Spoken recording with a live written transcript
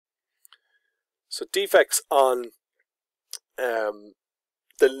So defects on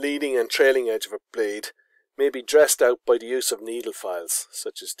the leading and trailing edge of a blade may be dressed out by the use of needle files,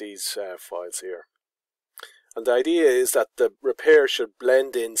 such as these files here. And the idea is that the repair should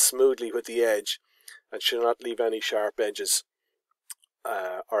blend in smoothly with the edge and should not leave any sharp edges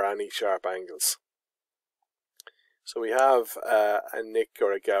or any sharp angles. So we have a nick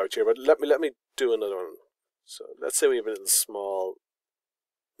or a gouge here, but let me do another one. So let's say we have a little small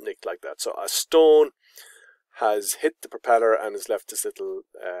nick like that. So a stone has hit the propeller and has left this little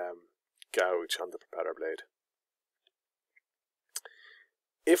gouge on the propeller blade.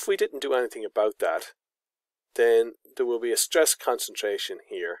 If we didn't do anything about that, then there will be a stress concentration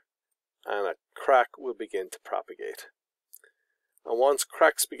here and a crack will begin to propagate. And once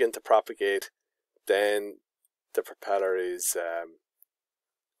cracks begin to propagate, then the propeller is of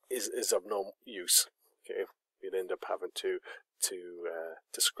no use. Okay, you'd end up having to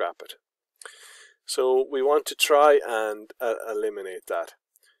scrap it. So we want to try and eliminate that.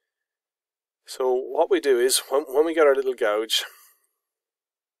 So what we do is when we get our little gouge,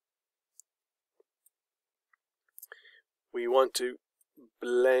 we want to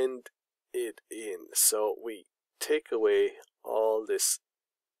blend it in. So we take away all this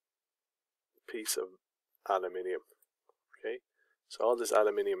piece of aluminium. Okay, so all this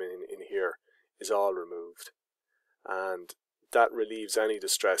aluminium in here is all removed, and that relieves any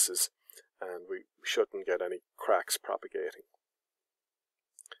distresses, and we shouldn't get any cracks propagating.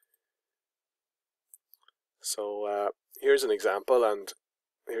 So here's an example, and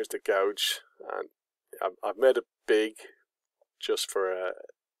here's the gouge, and I've made it big just for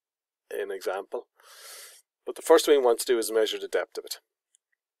an example. But the first thing we want to do is measure the depth of it.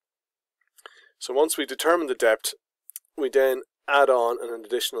 So once we determine the depth, we then add on an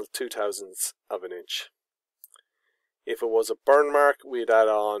additional 0.002 of an inch. If it was a burn mark, we'd add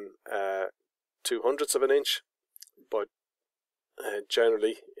on 0.02 of an inch, but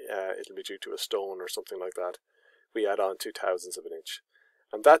generally it'll be due to a stone or something like that. We add on 0.002 of an inch,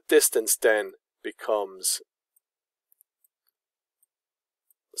 and that distance then becomes,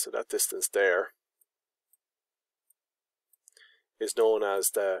 so that distance there is known as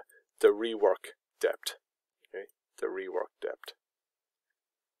the rework depth. Okay, the rework depth.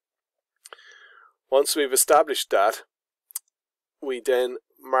 Once we've established that, we then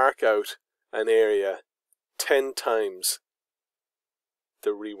mark out an area 10 times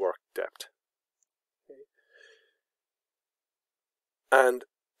the rework depth. Okay. And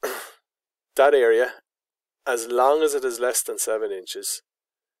that area, as long as it is less than 7 inches,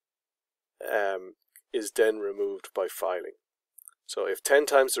 is then removed by filing. So if 10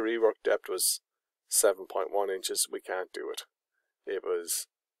 times the rework depth was 7.1 inches, we can't do it. If it was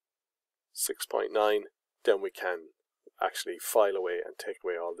 6.9, then we can actually file away and take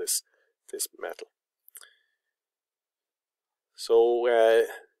away all this metal. So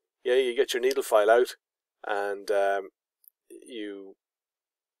yeah, you get your needle file out and you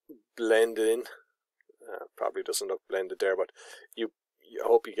blend it in. Probably doesn't look blended there, but I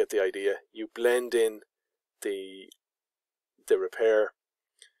hope you get the idea. You blend in the repair,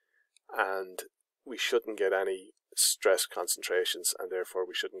 and we shouldn't get any stress concentrations, and therefore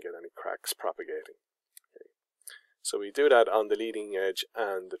we shouldn't get any cracks propagating. Okay. So we do that on the leading edge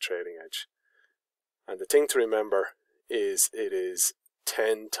and the trailing edge. And the thing to remember is it is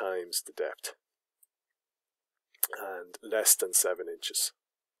 10 times the depth and less than 7 inches.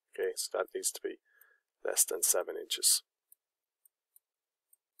 Okay, so that needs to be less than 7 inches.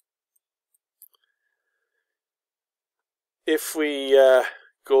 If we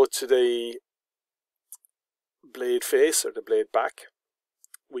go to the blade face or the blade back,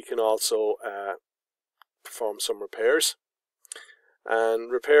 we can also perform some repairs.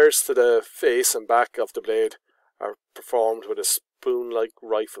 And repairs to the face and back of the blade are performed with a spoon-like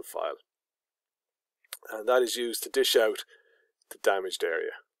rifle file. And that is used to dish out the damaged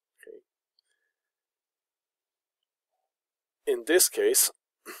area. Okay. In this case,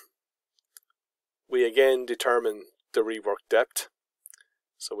 we again determine the rework depth.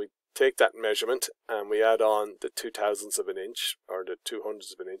 So we take that measurement and we add on the 0.002 of an inch, or the 0.02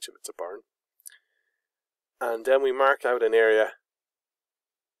 of an inch if it's a burn. And then we mark out an area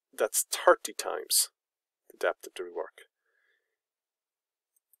that's 30 times the depth of the rework.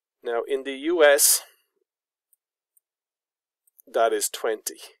 Now in the US, that is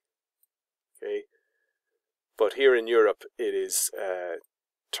 20. Okay, but here in Europe it is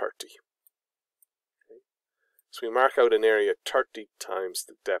 30. So we mark out an area 30 times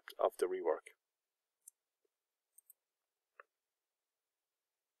the depth of the rework.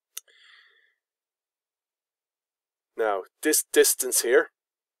 Now this distance here,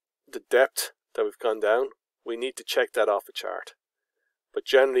 the depth that we've gone down, we need to check that off a chart. But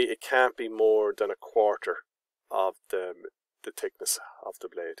generally it can't be more than 1/4 of the thickness of the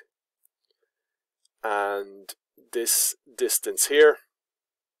blade. And this distance here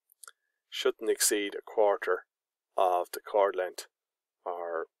shouldn't exceed 1/4 of the chord length,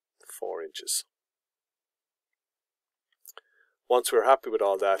 or 4 inches. Once we're happy with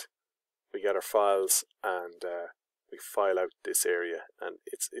all that, we get our files and we file out this area, and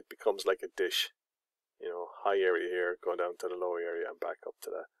it becomes like a dish, you know, high area here going down to the low area and back up to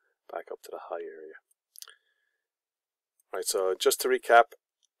the high area. Right, so just to recap,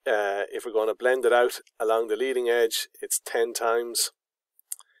 if we're going to blend it out along the leading edge, it's 10 times,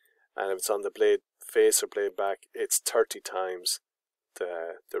 and if it's on the blade face or blade back, it's 30 times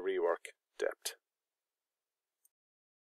the rework depth.